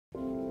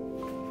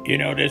You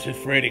know, this is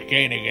Freddy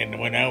Koenig, and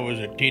when I was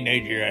a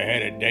teenager, I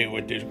had a date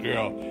with this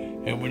girl.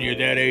 And when you're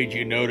that age,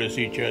 you notice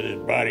each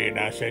other's body, and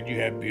I said, "You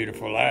have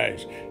beautiful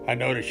eyes." I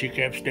noticed she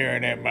kept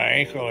staring at my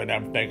ankle, and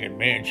I'm thinking,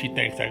 man, she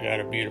thinks I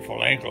got a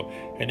beautiful ankle.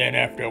 And then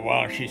after a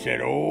while, she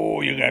said, "Oh,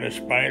 you got a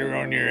spider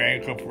on your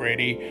ankle,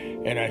 Freddy."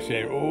 And I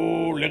said,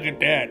 "Oh, look at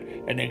that."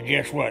 And then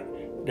guess what?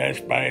 That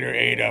spider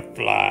ate a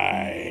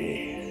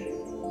fly.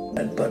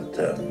 But,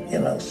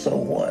 so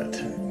what?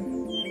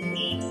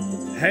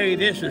 Hey,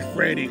 this is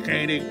Freddy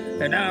Koenig,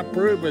 and I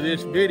approve of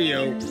this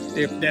video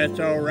if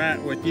that's all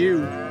right with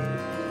you.